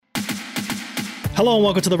Hello and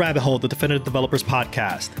welcome to The Rabbit Hole, the Definitive Developers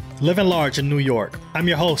Podcast. Living large in New York. I'm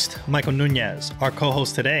your host, Michael Nunez. Our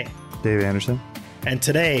co-host today, Dave Anderson. And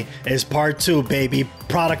today is part 2, baby.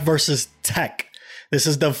 Product versus tech. This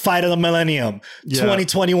is the fight of the millennium. Yeah.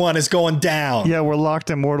 2021 is going down. Yeah, we're locked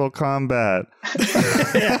in Mortal Kombat.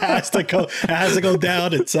 It has to go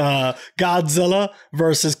down. It's Godzilla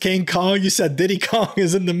versus King Kong. You said Diddy Kong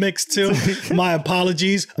is in the mix too. My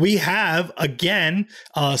apologies. We have, again,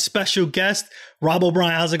 a special guest, Rob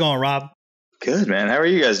O'Brien. How's it going, Rob? Good, man. How are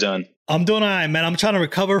you guys doing? I'm doing all right, man. I'm trying to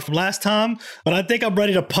recover from last time, but I think I'm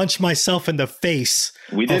ready to punch myself in the face.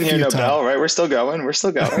 We didn't hear no bell, right? We're still going.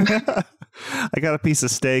 I got a piece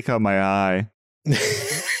of steak on my eye.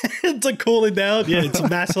 It's a cooling down. Yeah, it's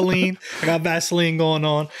Vaseline. I got Vaseline going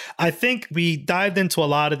on. I think we dived into a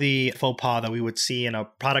lot of the faux pas that we would see in a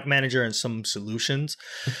product manager and some solutions.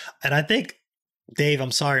 And I think, Dave,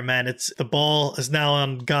 I'm sorry, man. The ball is now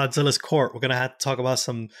on Godzilla's court. We're going to have to talk about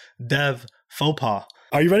some dev faux pas.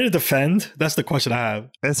 Are you ready to defend? That's the question I have.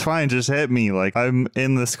 It's fine. Just hit me. Like, I'm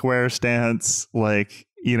in the square stance. Like,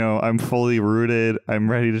 you know, I'm fully rooted.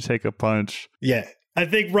 I'm ready to take a punch. Yeah. I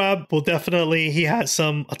think Rob will definitely, he has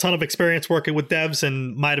a ton of experience working with devs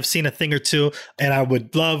and might have seen a thing or two. And I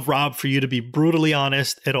would love, Rob, for you to be brutally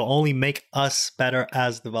honest. It'll only make us better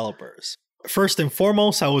as developers. First and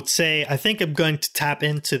foremost, I would say, I think I'm going to tap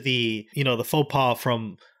into the faux pas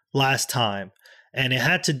from last time. And it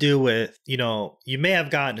had to do with, you may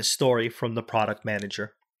have gotten a story from the product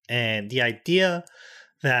manager and the idea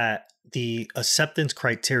that the acceptance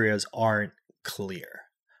criteria aren't clear.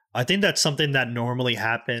 I think that's something that normally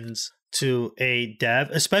happens to a dev,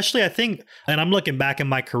 especially I think, and I'm looking back in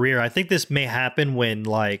my career, I think this may happen when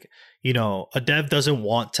a dev doesn't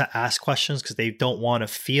want to ask questions because they don't want to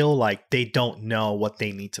feel like they don't know what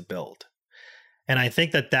they need to build. And I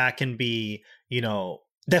think that can be,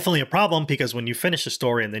 definitely a problem because when you finish a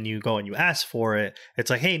story and then you go and you ask for it, it's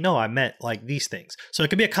like, hey, no, I meant like these things. So it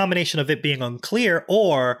could be a combination of it being unclear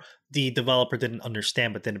or the developer didn't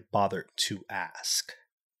understand but didn't bother to ask.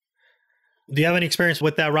 Do you have any experience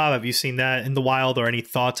with that, Rob? Have you seen that in the wild or any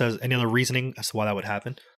thoughts any other reasoning as to why that would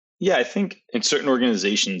happen? Yeah, I think in certain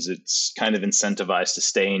organizations, it's kind of incentivized to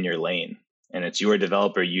stay in your lane. And it's you're a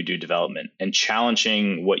developer, you do development. And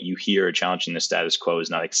challenging what you hear or challenging the status quo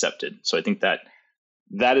is not accepted. So I think that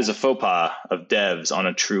is a faux pas of devs on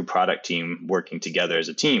a true product team working together as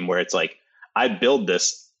a team where it's like, I build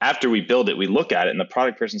this. After we build it, we look at it and the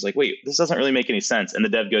product person's like, wait, this doesn't really make any sense. And the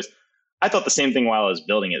dev goes, I thought the same thing while I was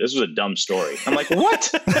building it. This was a dumb story. I'm like,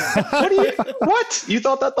 what? What? You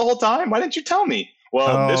thought that the whole time? Why didn't you tell me?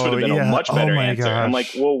 Well, this would have been a much better answer. Gosh. I'm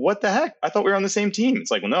like, well, what the heck? I thought we were on the same team.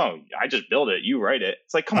 It's like, well, no, I just built it. You write it.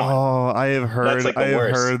 It's like, come on. Oh, I have heard that.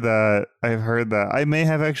 I've heard that. I may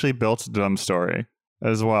have actually built a dumb story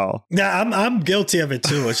as well. Yeah, I'm guilty of it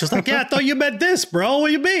too. It's just like, yeah, I thought you meant this, bro. What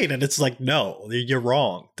do you mean? And it's like, no, you're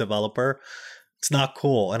wrong, developer. It's not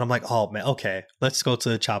cool. And I'm like, oh man, okay, let's go to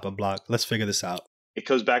the chopping block. Let's figure this out. It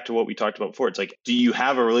goes back to what we talked about before. It's like, do you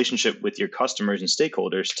have a relationship with your customers and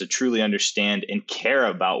stakeholders to truly understand and care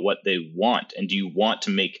about what they want? And do you want to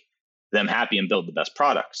make them happy and build the best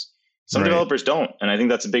products? Some developers don't. And I think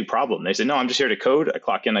that's a big problem. They say, no, I'm just here to code. I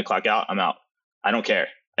clock in, I clock out, I'm out. I don't care.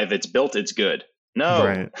 If it's built, it's good.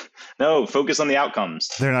 No, focus on the outcomes.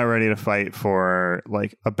 They're not ready to fight for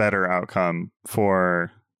like a better outcome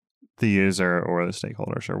for the user or the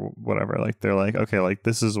stakeholders or whatever. Like they're like, okay, like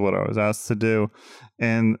this is what I was asked to do,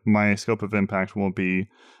 and my scope of impact will be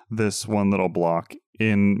this one little block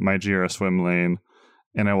in my Jira swim lane,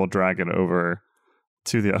 and I will drag it over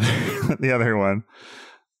to the other one.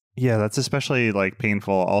 Yeah, that's especially like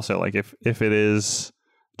painful. Also, like if it is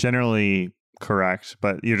generally correct,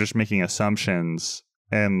 but you're just making assumptions,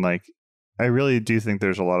 and like I really do think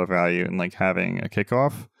there's a lot of value in like having a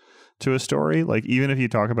kickoff to a story. Like even if you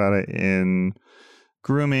talk about it in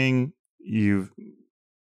grooming, you've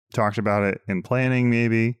talked about it in planning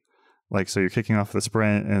maybe, like so you're kicking off the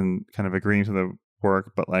sprint and kind of agreeing to the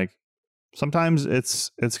work, but like sometimes it's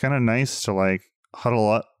kind of nice to like huddle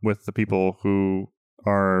up with the people who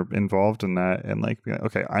are involved in that and like be like,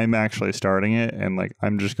 okay, I'm actually starting it, and like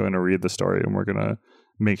I'm just going to read the story and we're going to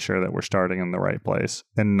make sure that we're starting in the right place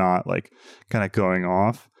and not like kind of going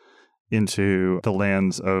off into the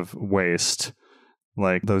lands of waste,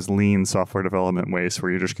 like those lean software development waste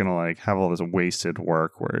where you're just going to like have all this wasted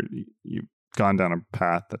work where you've gone down a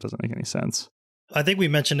path that doesn't make any sense. I think we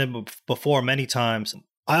mentioned it before many times.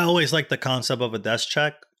 I always like the concept of a desk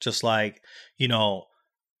check, just like,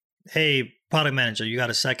 hey, product manager, you got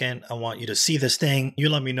a second? I want you to see this thing. You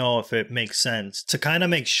let me know if it makes sense, to kind of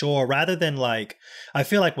make sure, rather than like, I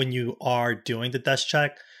feel like when you are doing the desk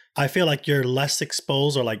check, I feel like you're less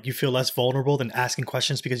exposed or like you feel less vulnerable than asking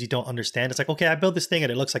questions because you don't understand. It's like, okay, I built this thing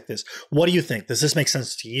and it looks like this. What do you think? Does this make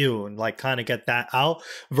sense to you? And like kind of get that out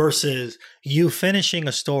versus you finishing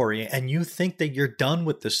a story and you think that you're done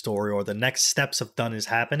with the story or the next steps of done is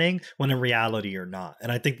happening when in reality you're not.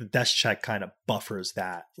 And I think the desk check kind of buffers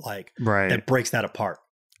that, like that breaks that apart.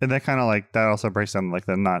 And that kind of like, that also breaks down like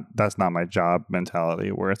that's not my job mentality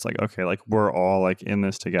where it's like, okay, like we're all like in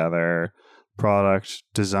this together. Product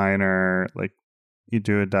designer, like you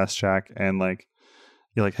do a desk check and like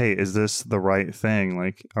you're like, hey, is this the right thing?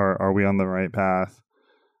 Like are we on the right path?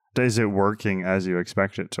 Is it working as you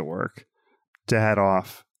expect it to work? To head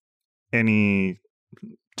off any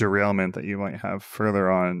derailment that you might have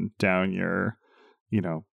further on down your,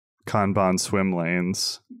 Kanban swim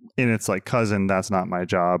lanes. And it's like, cousin, that's not my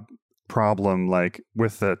job problem, like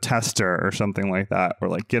with the tester or something like that, or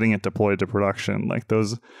like getting it deployed to production. Like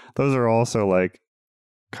those are also like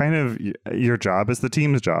kind of your job is the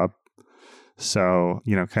team's job. So,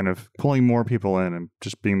 kind of pulling more people in and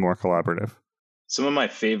just being more collaborative. Some of my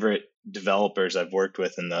favorite developers I've worked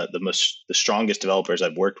with and the strongest developers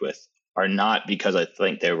I've worked with are not because I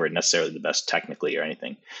think they were necessarily the best technically or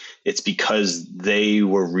anything. It's because they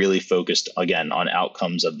were really focused, again, on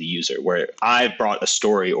outcomes of the user, where I've brought a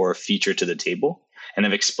story or a feature to the table and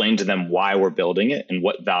I've explained to them why we're building it and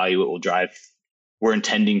what value it will drive, we're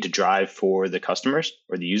intending to drive for the customers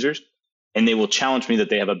or the users. And they will challenge me that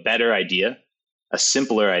they have a better idea, a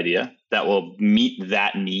simpler idea that will meet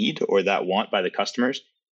that need or that want by the customers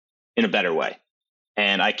in a better way.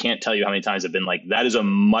 And I can't tell you how many times I've been like, that is a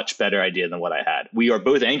much better idea than what I had. We are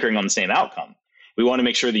both anchoring on the same outcome. We want to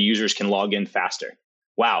make sure the users can log in faster.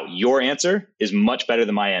 Wow, your answer is much better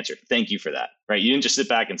than my answer. Thank you for that. Right? You didn't just sit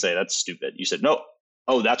back and say, that's stupid. You said, no,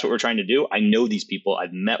 oh, that's what we're trying to do. I know these people.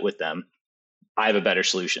 I've met with them. I have a better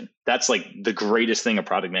solution. That's like the greatest thing a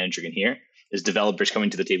product manager can hear is developers coming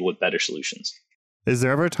to the table with better solutions. Is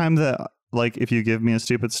there ever a time that, like, if you give me a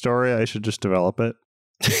stupid story, I should just develop it?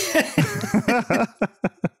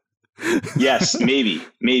 Yes, maybe,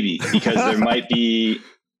 because there might be,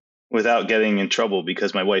 without getting in trouble,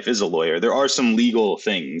 because my wife is a lawyer, there are some legal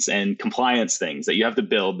things and compliance things that you have to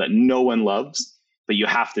build that no one loves, but you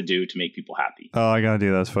have to do to make people happy. Oh, I got to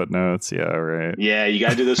do those footnotes. Yeah, right. Yeah, you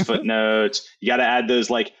got to do those footnotes. You got to add those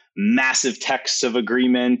like massive texts of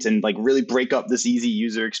agreement and like really break up this easy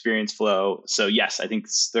user experience flow. So yes, I think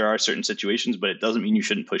there are certain situations, but it doesn't mean you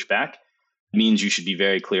shouldn't push back. It means you should be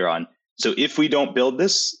very clear on, so if we don't build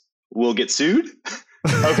this, we'll get sued.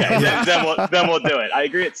 Okay, then we'll do it. I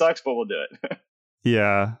agree it sucks, but we'll do it.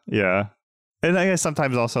 Yeah. And I guess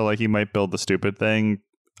sometimes also like you might build the stupid thing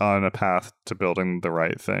on a path to building the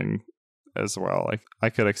right thing as well. Like I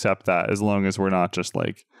could accept that as long as we're not just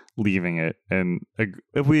like leaving it. And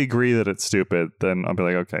if we agree that it's stupid, then I'll be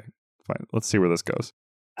like, okay, fine. Let's see where this goes.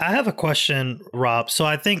 I have a question, Rob. So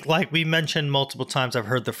I think like we mentioned multiple times, I've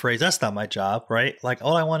heard the phrase, that's not my job, right? Like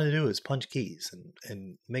all I want to do is punch keys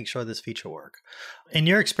and make sure this feature work. In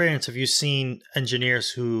your experience, have you seen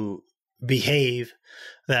engineers who behave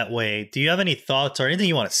that way? Do you have any thoughts or anything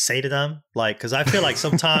you want to say to them? Like, because I feel like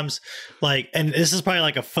sometimes like, and this is probably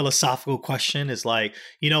like a philosophical question, is like,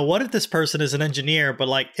 what if this person is an engineer, but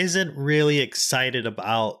like isn't really excited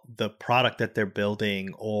about the product that they're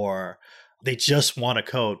building, or they just want to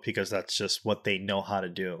code because that's just what they know how to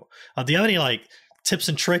do? Do you have any like tips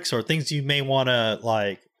and tricks or things you may want to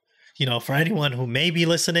like, for anyone who may be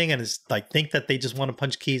listening and is like think that they just want to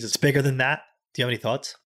punch keys, it's bigger than that? Do you have any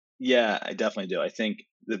thoughts? Yeah, I definitely do. I think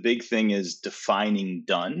the big thing is defining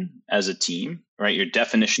done as a team, right? Your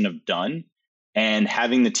definition of done and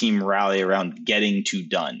having the team rally around getting to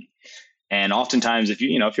done. And oftentimes, if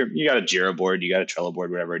you got a Jira board, you got a Trello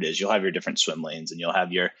board, whatever it is, you'll have your different swim lanes, and you'll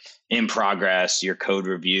have your in progress, your code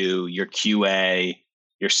review, your QA,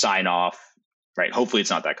 your sign off, right? Hopefully it's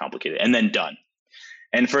not that complicated, and then done.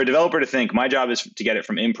 And for a developer to think, my job is to get it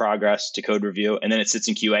from in progress to code review, and then it sits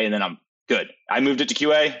in QA, and then I'm good. I moved it to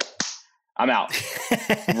QA. I'm out.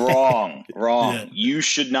 Wrong. Yeah. You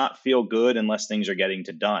should not feel good unless things are getting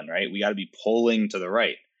to done, right? We got to be pulling to the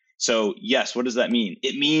right. So yes, what does that mean?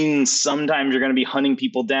 It means sometimes you're going to be hunting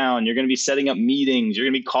people down. You're going to be setting up meetings. You're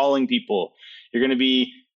going to be calling people. You're going to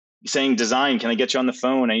be saying, design, can I get you on the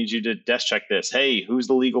phone? I need you to desk check this. Hey, who's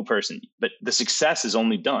the legal person? But the success is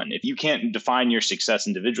only done. If you can't define your success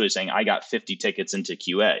individually saying, I got 50 tickets into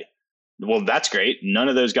QA. Well, that's great. None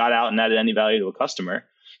of those got out and added any value to a customer.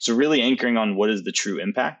 So really anchoring on what is the true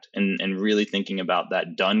impact and really thinking about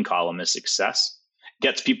that done column as success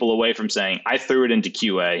gets people away from saying, I threw it into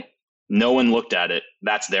QA. No one looked at it.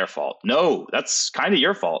 That's their fault. No, that's kind of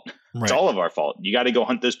your fault. Right. It's all of our fault. You got to go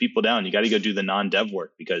hunt those people down. You got to go do the non-dev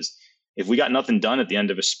work, because if we got nothing done at the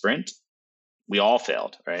end of a sprint, we all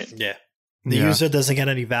failed, right? Yeah. The user doesn't get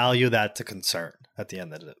any value. That's a concern at the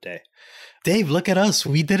end of the day. Dave, look at us.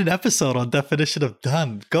 We did an episode on definition of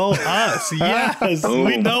done. Go us. Yes.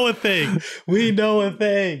 We know a thing. We know a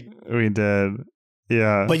thing. We did.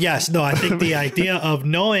 Yeah. But yes, no, I think the idea of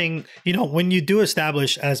knowing, when you do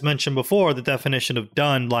establish, as mentioned before, the definition of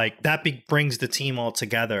done, like that brings the team all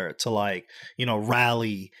together to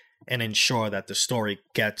rally and ensure that the story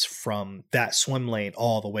gets from that swim lane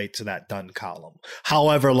all the way to that done column.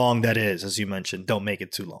 However long that is, as you mentioned, don't make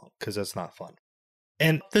it too long because that's not fun.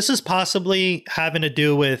 And this is possibly having to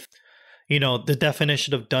do with, the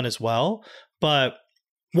definition of done as well. But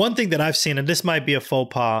one thing that I've seen, and this might be a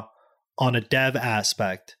faux pas on a dev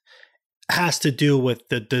aspect, has to do with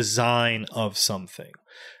the design of something.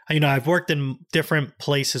 I've worked in different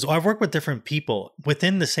places, or I've worked with different people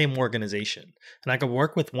within the same organization. And I could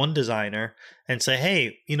work with one designer and say,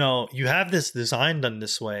 hey, you have this design done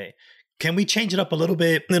this way. Can we change it up a little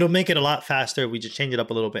bit? It'll make it a lot faster. We just change it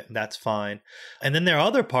up a little bit and that's fine. And then there are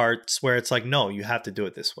other parts where it's like, no, you have to do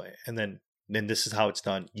it this way. And then this is how it's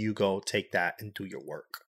done. You go take that and do your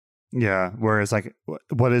work. Yeah. Whereas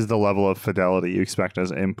what is the level of fidelity you expect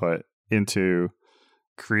as input into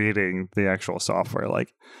creating the actual software?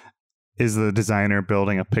 Like, is the designer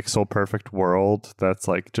building a pixel perfect world that's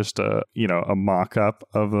like just a mock-up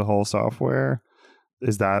of the whole software?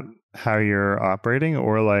 Is that how you're operating?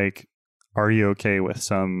 Or like, are you okay with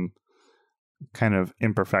some kind of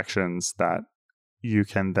imperfections that you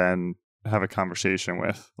can then have a conversation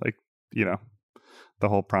with? Like, the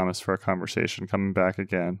whole promise for a conversation, coming back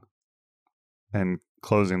again and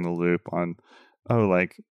closing the loop on,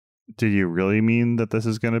 do you really mean that this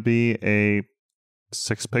is going to be a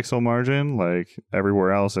 6 pixel margin? Like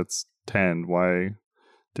everywhere else it's 10. Why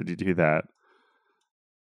did you do that?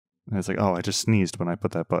 And it's like, oh, I just sneezed when I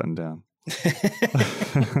put that button down.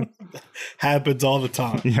 Happens all the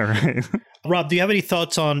time. Yeah, right. Rob, do you have any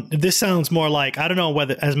thoughts on this? Sounds more like, I don't know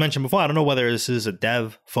whether, as mentioned before, I don't know whether this is a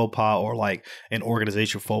dev faux pas or like an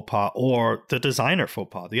organization faux pas or the designer faux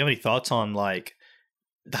pas. Do you have any thoughts on like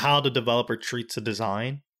how the developer treats a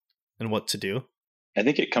design and what to do? I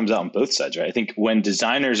think it comes out on both sides, right? I think when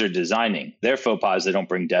designers are designing, their faux pas is they don't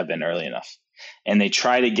bring dev in early enough. And they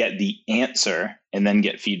try to get the answer and then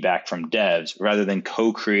get feedback from devs rather than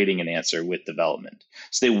co-creating an answer with development.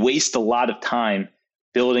 So they waste a lot of time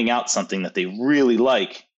building out something that they really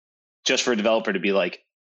like just for a developer to be like,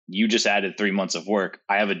 you just added 3 months of work.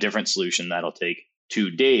 I have a different solution that'll take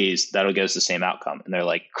 2 days. That'll get us the same outcome. And they're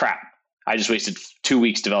like, crap, I just wasted 2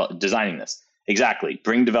 weeks designing this. Exactly.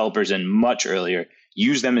 Bring developers in much earlier.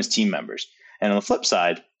 Use them as team members. And on the flip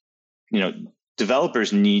side,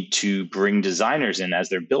 developers need to bring designers in as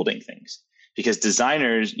they're building things, because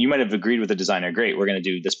designers, you might have agreed with the designer, great, we're going to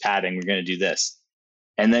do this padding, we're going to do this.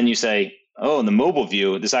 And then you say, oh, in the mobile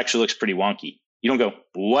view, this actually looks pretty wonky. You don't go,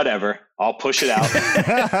 whatever, I'll push it out.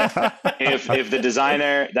 if the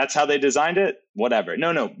designer, that's how they designed it, whatever.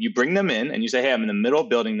 No, you bring them in and you say, hey, I'm in the middle of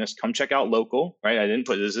building this. Come check out local, right? I didn't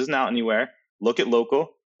put this isn't out anywhere. Look at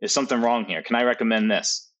local. Is something wrong here? Can I recommend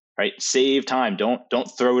this? Right? Save time. Don't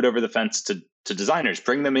throw it over the fence to designers.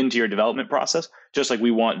 Bring them into your development process, just like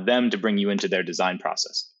we want them to bring you into their design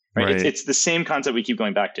process. Right? It's the same concept we keep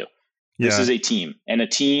going back to. This is a team, and a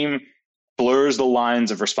team blurs the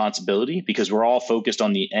lines of responsibility because we're all focused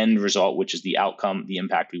on the end result, which is the outcome, the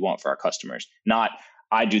impact we want for our customers. Not,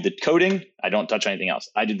 I do the coding, I don't touch anything else.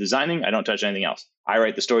 I do designing, I don't touch anything else. I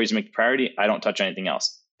write the stories and make the priority, I don't touch anything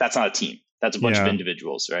else. That's not a team. That's a bunch of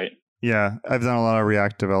individuals, right? Yeah, I've done a lot of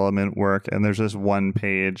React development work, and there's this one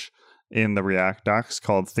page in the React docs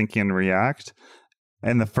called Thinking in React.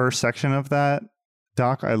 And the first section of that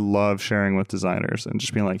doc, I love sharing with designers and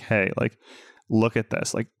just being like, hey, like, look at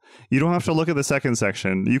this. Like, you don't have to look at the second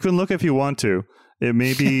section. You can look if you want to. It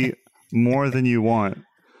may be more than you want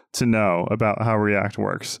to know about how React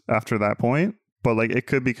works after that point. But like, it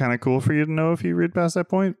could be kind of cool for you to know if you read past that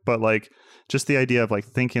point. But like, just the idea of like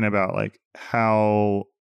thinking about like how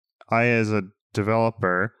I, as a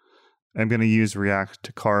developer, am going to use React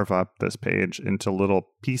to carve up this page into little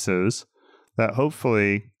pieces that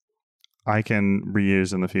hopefully I can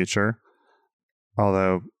reuse in the future.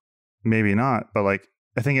 Although maybe not. But like,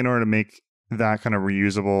 I think in order to make that kind of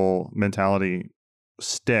reusable mentality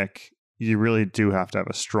stick, you really do have to have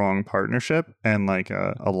a strong partnership and like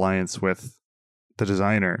a alliance with the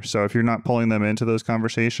designer. So if you're not pulling them into those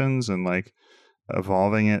conversations and like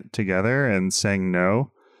evolving it together and saying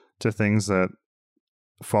no to things that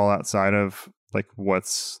fall outside of like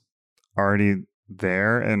what's already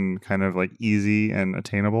there and kind of like easy and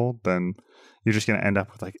attainable, then you're just going to end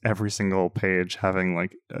up with like every single page having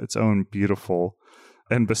like its own beautiful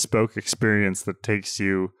and bespoke experience that takes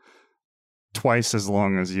you twice as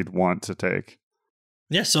long as you'd want to take.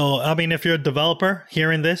 Yeah, so I mean, if you're a developer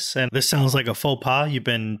hearing this and this sounds like a faux pas you've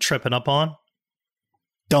been tripping up on,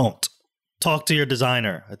 don't. Talk to your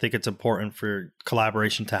designer. I think it's important for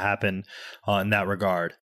collaboration to happen in that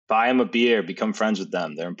regard. Buy them a beer, become friends with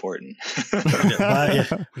them. They're important.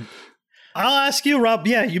 I'll ask you, Rob.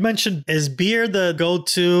 Yeah, you mentioned, is beer the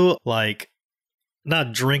go-to, like,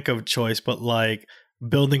 not drink of choice, but like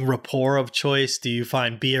building rapport of choice? Do you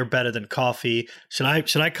find beer better than coffee? Should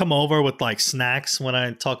I come over with like snacks when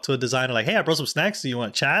I talk to a designer? Like, hey, I brought some snacks. Do you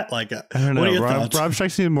want to chat? Like, I don't know. What are your thoughts? Rob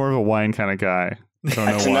strikes me more of a wine kind of guy. I don't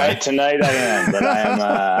know why. Tonight I am, but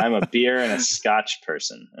I'm a beer and a Scotch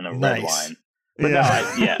person and a red wine. But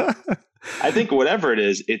I think whatever it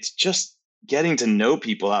is, it's just getting to know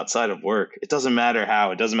people outside of work. It doesn't matter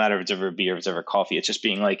how. It doesn't matter if it's ever beer, if it's ever coffee. It's just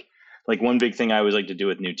being like one big thing I always like to do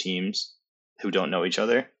with new teams who don't know each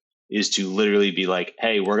other is to literally be like,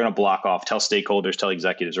 hey, we're going to block off, tell stakeholders, tell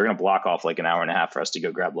executives, we're going to block off like an hour and a half for us to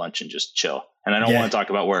go grab lunch and just chill. And I don't want to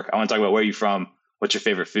talk about work. I want to talk about where you're from, what's your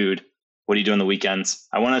favorite food, what do you do on the weekends?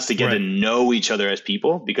 I want us to get to know each other as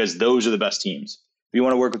people, because those are the best teams. You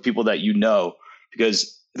want to work with people that you know,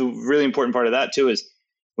 because the really important part of that too is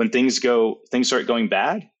when things start going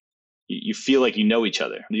bad, you feel like you know each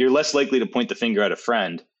other. You're less likely to point the finger at a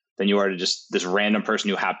friend than you are to just this random person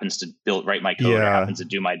who happens to write my code or happens to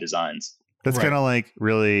do my designs. That's kind of like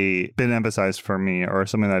really been emphasized for me, or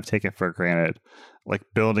something that I've taken for granted, like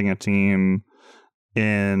building a team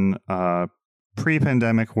in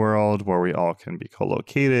pre-pandemic world where we all can be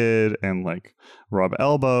co-located and like rub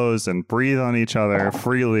elbows and breathe on each other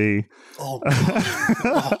freely.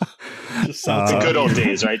 It's the good old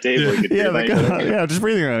days, right, Dave? Just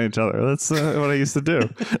breathing on each other. That's what I used to do.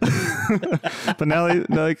 But now,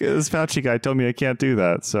 like this Fauci guy told me I can't do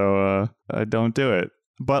that, so I don't do it.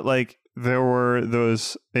 But like there were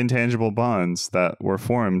those intangible bonds that were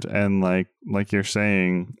formed, and like you're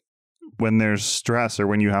saying, when there's stress or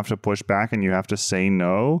when you have to push back and you have to say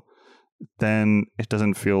no, then it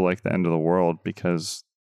doesn't feel like the end of the world, because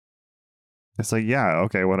it's like, yeah,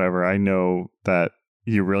 okay, whatever. I know that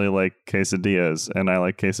you really like quesadillas and I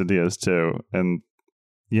like quesadillas too. And,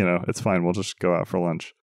 it's fine. We'll just go out for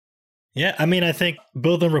lunch. Yeah. I mean, I think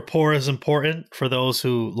building rapport is important for those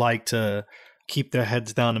who like to keep their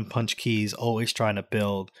heads down and punch keys, always trying to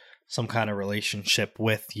build some kind of relationship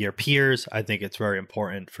with your peers. I think it's very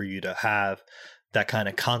important for you to have that kind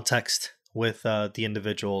of context with the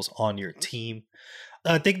individuals on your team.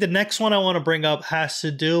 I think the next one I want to bring up has to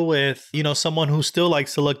do with, someone who still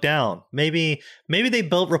likes to look down. Maybe they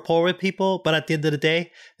built rapport with people, but at the end of the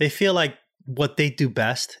day, they feel like what they do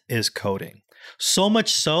best is coding. So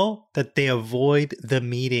much so that they avoid the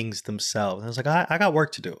meetings themselves. And it's like, I got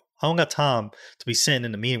work to do. I don't got time to be sitting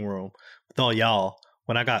in the meeting room with all y'all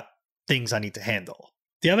when I got things I need to handle.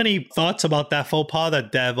 Do you have any thoughts about that faux pas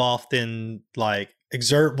that dev often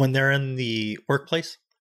exert when they're in the workplace?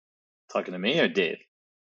 Talking to me or Dave?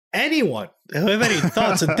 Anyone who have any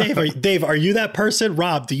thoughts? And Dave, are you that person?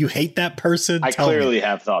 Rob, do you hate that person? I clearly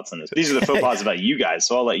have thoughts on this. These are the faux pas about you guys,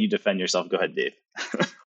 so I'll let you defend yourself. Go ahead, Dave.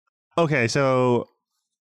 Okay, so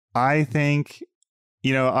I think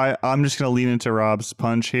I'm just gonna lean into Rob's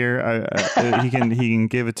punch here. He can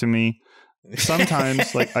give it to me.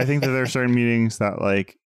 Sometimes, I think that there are certain meetings that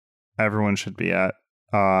everyone should be at,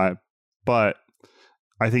 but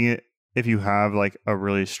I think if you have a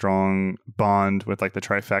really strong bond with the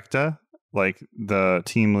trifecta, the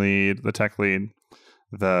team lead, the tech lead,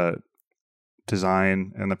 the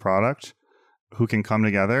design, and the product, who can come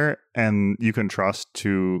together and you can trust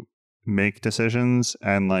to make decisions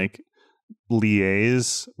and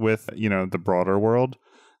liaise with the broader world,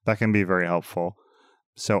 that can be very helpful.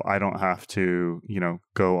 So I don't have to,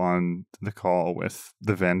 go on the call with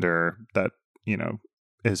the vendor that,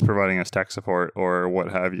 is providing us tech support or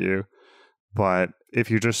what have you. But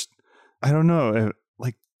if you're just, I don't know,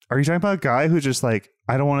 are you talking about a guy who just I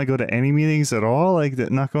don't want to go to any meetings at all?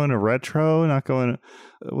 Not going to retro, not going to,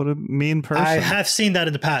 what a mean person. I have seen that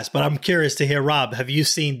in the past, but I'm curious to hear, Rob, have you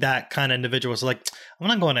seen that kind of individual? So I'm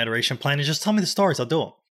not going to iteration planning. Just tell me the stories. I'll do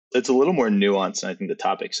them. It's a little more nuanced than I think the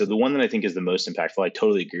topic. So the one that I think is the most impactful, I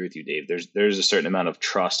totally agree with you, Dave. There's a certain amount of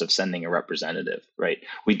trust of sending a representative, right?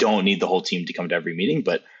 We don't need the whole team to come to every meeting,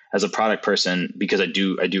 but as a product person, because I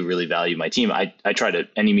do really value my team, I try to,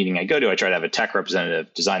 any meeting I go to, I try to have a tech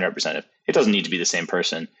representative, design representative. It doesn't need to be the same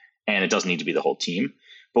person, and it doesn't need to be the whole team.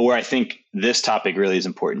 But where I think this topic really is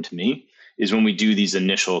important to me is when we do these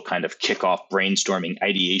initial kind of kickoff brainstorming,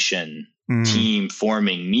 ideation, team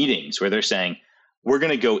forming meetings where they're saying, we're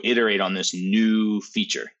going to go iterate on this new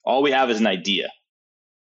feature. All we have is an idea.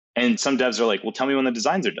 And some devs are like, well, tell me when the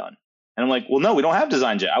designs are done. And I'm like, well, no, we don't have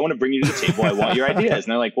designs yet. I want to bring you to the table. I want your ideas.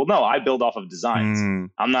 And they're like, well, no, I build off of designs.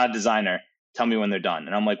 I'm not a designer. Tell me when they're done.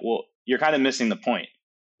 And I'm like, well, you're kind of missing the point.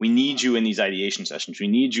 We need you in these ideation sessions. We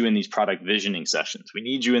need you in these product visioning sessions. We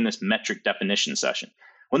need you in this metric definition session.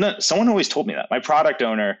 Well, someone always told me that. My product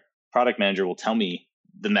manager will tell me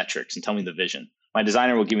the metrics and tell me the vision. My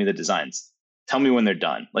designer will give me the designs. Tell me when they're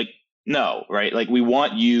done. Like, no, right? Like we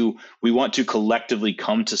want to collectively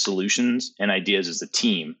come to solutions and ideas as a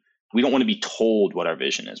team. We don't want to be told what our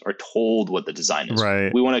vision is or told what the design is.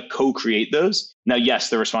 Right. We want to co-create those. Now, yes,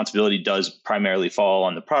 the responsibility does primarily fall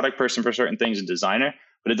on the product person for certain things and designer,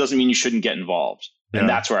 but it doesn't mean you shouldn't get involved. Yeah. And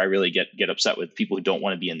that's where I really get upset with people who don't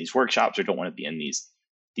want to be in these workshops or don't want to be in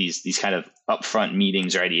these kind of upfront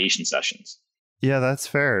meetings or ideation sessions. Yeah, that's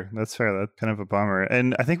fair. That's kind of a bummer.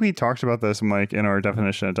 And I think we talked about this in our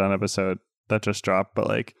definition of done episode that just dropped, but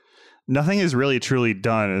like nothing is really truly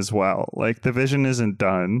done as well. Like the vision isn't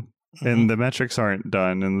done and the metrics aren't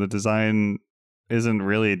done and the design isn't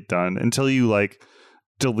really done until you like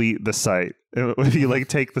delete the site. If you like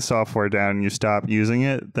take the software down and you stop using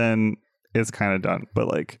it, then it's kind of done. But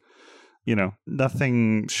like,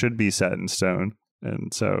 nothing should be set in stone.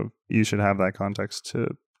 And so you should have that context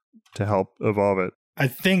to help evolve it. I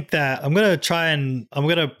think that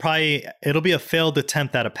it'll be a failed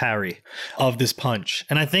attempt at a parry of this punch.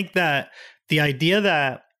 And I think that the idea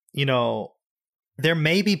that, there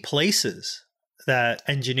may be places that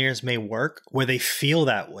engineers may work where they feel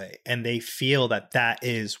that way and they feel that that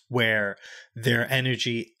is where their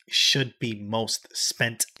energy should be most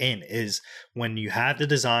spent in, is when you have the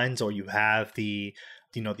designs or you have the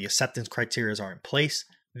acceptance criteria are in place.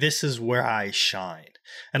 This is where I shine.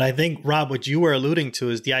 And I think, Rob, what you were alluding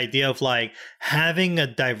to is the idea of like having a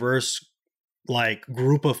diverse like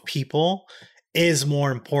group of people is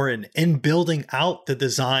more important in building out the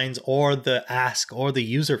designs or the ask or the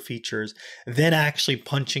user features than actually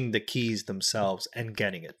punching the keys themselves and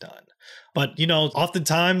getting it done. But,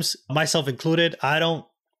 oftentimes, myself included, I don't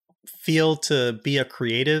feel to be a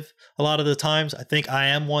creative a lot of the times. I think I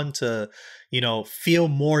am one to feel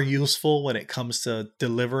more useful when it comes to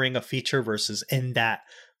delivering a feature versus in that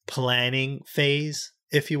planning phase,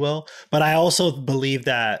 if you will. But I also believe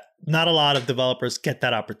that not a lot of developers get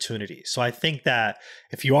that opportunity. So I think that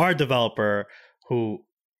if you are a developer who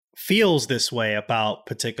feels this way about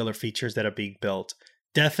particular features that are being built,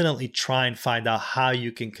 definitely try and find out how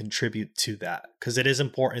you can contribute to that, because it is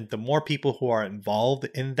important. The more people who are involved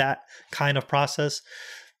in that kind of process,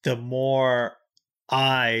 the more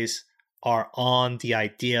eyes are on the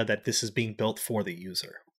idea that this is being built for the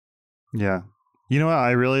user. Yeah. You know what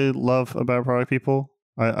I really love about product people?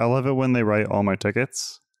 I love it when they write all my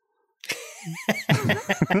tickets.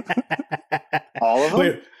 All of them?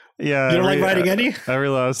 Wait, yeah. You don't like writing any? Every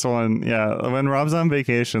last one. Yeah. When Rob's on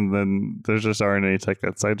vacation, then there just aren't any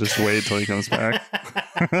tickets. I just wait till he comes back.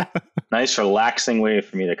 Nice relaxing way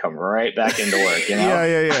for me to come right back into work. Yeah,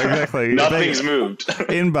 exactly. Nothing's moved.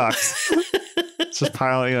 Inbox. It's just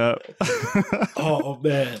piling up. Oh,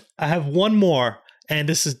 man. I have one more, and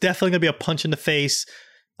this is definitely going to be a punch in the face.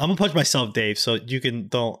 I'm going to punch myself, Dave, so you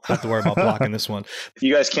don't have to worry about blocking this one.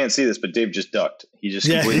 You guys can't see this, but Dave just ducked. He just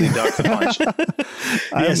completely ducked the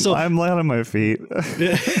punch. I'm light on my feet.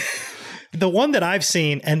 The one that I've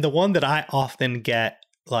seen and the one that I often get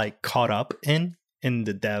like caught up in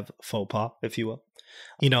the dev faux pas, if you will.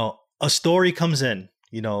 A story comes in,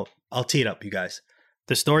 I'll tee it up, you guys.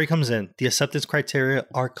 The story comes in. The acceptance criteria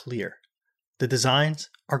are clear. The designs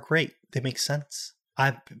are great. They make sense.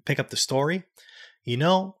 I pick up the story.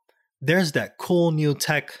 There's that cool new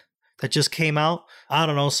tech that just came out. I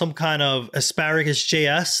don't know, some kind of asparagus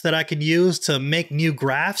JS that I can use to make new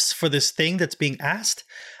graphs for this thing that's being asked.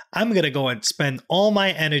 I'm going to go and spend all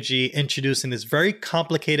my energy introducing this very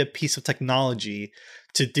complicated piece of technology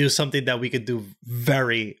to do something that we could do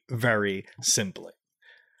very, very simply.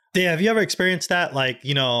 Dave, have you ever experienced that? Like,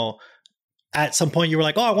 at some point you were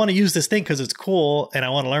like, oh, I want to use this thing because it's cool and I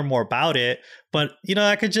want to learn more about it. But,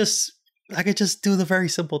 I could just do the very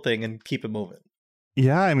simple thing and keep it moving.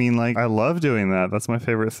 Yeah, I mean, like, I love doing that. That's my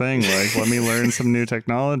favorite thing. Like, let me learn some new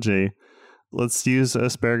technology. Let's use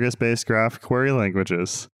asparagus-based graph query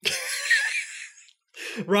languages.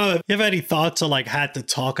 Rob, you have any thoughts on like had to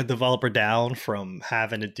talk a developer down from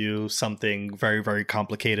having to do something very, very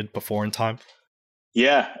complicated before in time?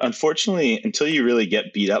 Yeah, unfortunately, until you really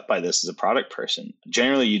get beat up by this as a product person,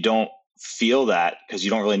 generally you don't feel that because you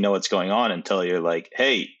don't really know what's going on until you're like,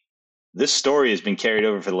 hey, this story has been carried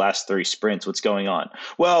over for the last 3 sprints. What's going on?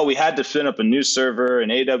 Well, we had to spin up a new server in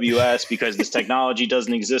AWS because this technology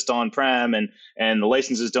doesn't exist on-prem and the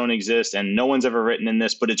licenses don't exist and no one's ever written in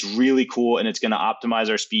this, but it's really cool and it's going to optimize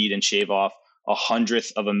our speed and shave off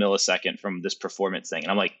 100th of a millisecond from this performance thing.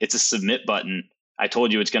 And I'm like, it's a submit button. I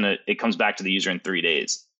told you it comes back to the user in 3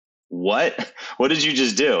 days. What did you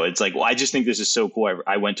just do? It's like, well, I just think this is so cool.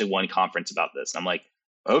 I went to one conference about this. And I'm like,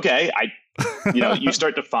 okay, you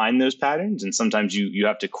start to find those patterns, and sometimes you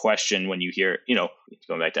have to question when you hear,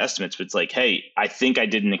 going back to estimates, but it's like, hey, I think I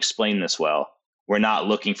didn't explain this well. We're not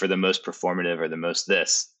looking for the most performative or the most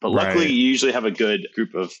this, but luckily you usually have a good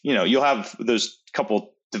group of, you'll have those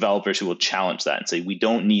couple developers who will challenge that and say, we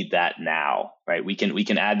don't need that now, right? We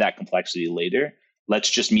can add that complexity later.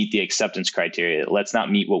 Let's just meet the acceptance criteria. Let's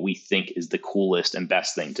not meet what we think is the coolest and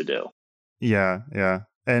best thing to do. Yeah.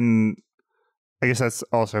 And I guess that's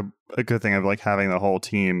also a good thing of like having the whole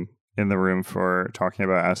team in the room for talking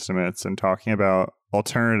about estimates and talking about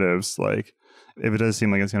alternatives. Like if it does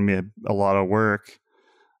seem like it's going to be a lot of work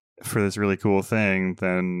for this really cool thing,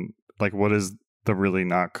 then like what is the really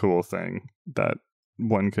not cool thing that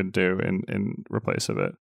one could do in replace of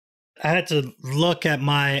it? I had to look at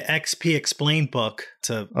my XP Explained book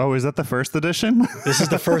to... Oh, is that the first edition? This is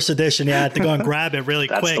the first edition. Yeah, I had to go and grab it really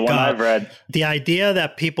quick. That's the one I've read. The idea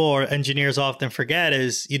that people or engineers often forget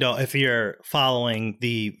is, if you're following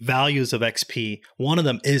the values of XP, one of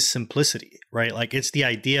them is simplicity, right? Like it's the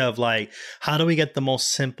idea of like, how do we get the most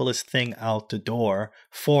simplest thing out the door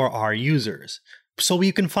for our users? So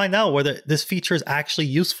you can find out whether this feature is actually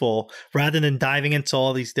useful rather than diving into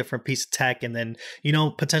all these different pieces of tech and then,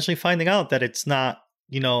 potentially finding out that it's not,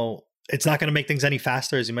 it's not going to make things any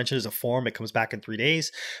faster. As you mentioned, as a form, it comes back in 3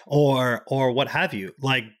 days or what have you.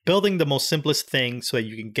 Like building the most simplest thing so that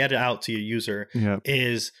you can get it out to your user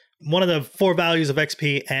is one of the 4 values of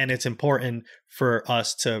XP. And it's important for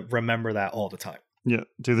us to remember that all the time. Yeah.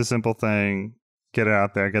 Do the simple thing, get it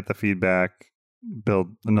out there, get the feedback, build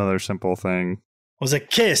another simple thing. Was a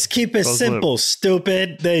KISS. Keep it simple,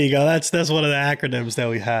 stupid. There you go. That's one of the acronyms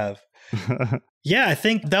that we have. Yeah, I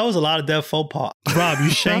think that was a lot of dev faux pas. Rob, you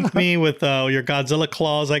shanked me with your Godzilla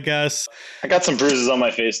claws, I guess. I got some bruises on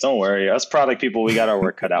my face. Don't worry. Us product people, we got our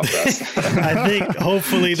work cut out for us. I think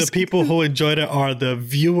hopefully the people who enjoyed it are the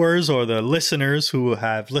viewers or the listeners who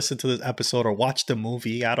have listened to this episode or watched the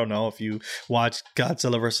movie. I don't know if you watched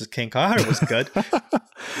Godzilla versus King Kong. I heard it was good.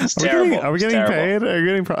 It's terrible. Are we getting paid? Are you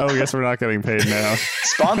getting? I guess we're not getting paid now.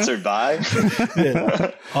 Sponsored by.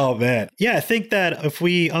 Yeah. Oh man, yeah. I think that if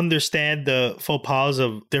we understand the faux pas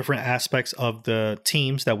of different aspects of the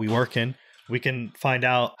teams that we work in, we can find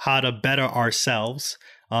out how to better ourselves.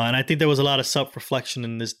 And I think there was a lot of self-reflection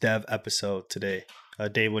in this dev episode today.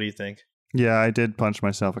 Dave, what do you think? Yeah, I did punch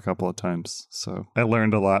myself a couple of times, so I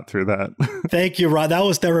learned a lot through that. Thank you, Rod. That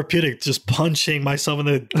was therapeutic, just punching myself and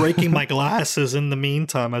then breaking my glasses in the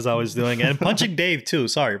meantime as I was doing it. And punching Dave, too.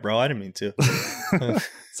 Sorry, bro. I didn't mean to.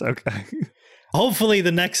 It's okay. Hopefully,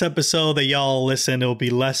 the next episode that y'all listen, it'll be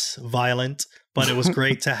less violent. But it was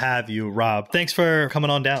great to have you, Rob. Thanks for coming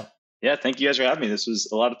on down. Yeah, thank you guys for having me. This was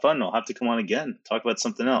a lot of fun. I'll have to come on again, talk about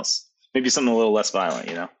something else. Maybe something a little less violent,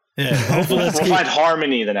 Yeah, hopefully we'll find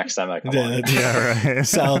harmony the next time I come on. Yeah, right.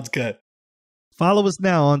 Sounds good. Follow us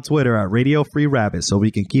now on Twitter at Radio Free Rabbit so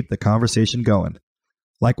we can keep the conversation going.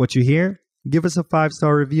 Like what you hear? Give us a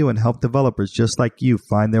 5-star review and help developers just like you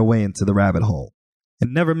find their way into the rabbit hole.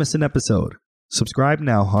 And never miss an episode. Subscribe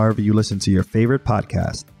now however you listen to your favorite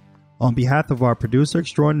podcast. On behalf of our producer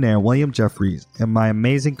extraordinaire, William Jeffries, and my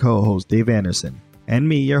amazing co-host, Dave Anderson, and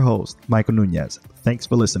me, your host, Michael Nunez, thanks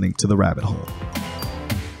for listening to The Rabbit Hole.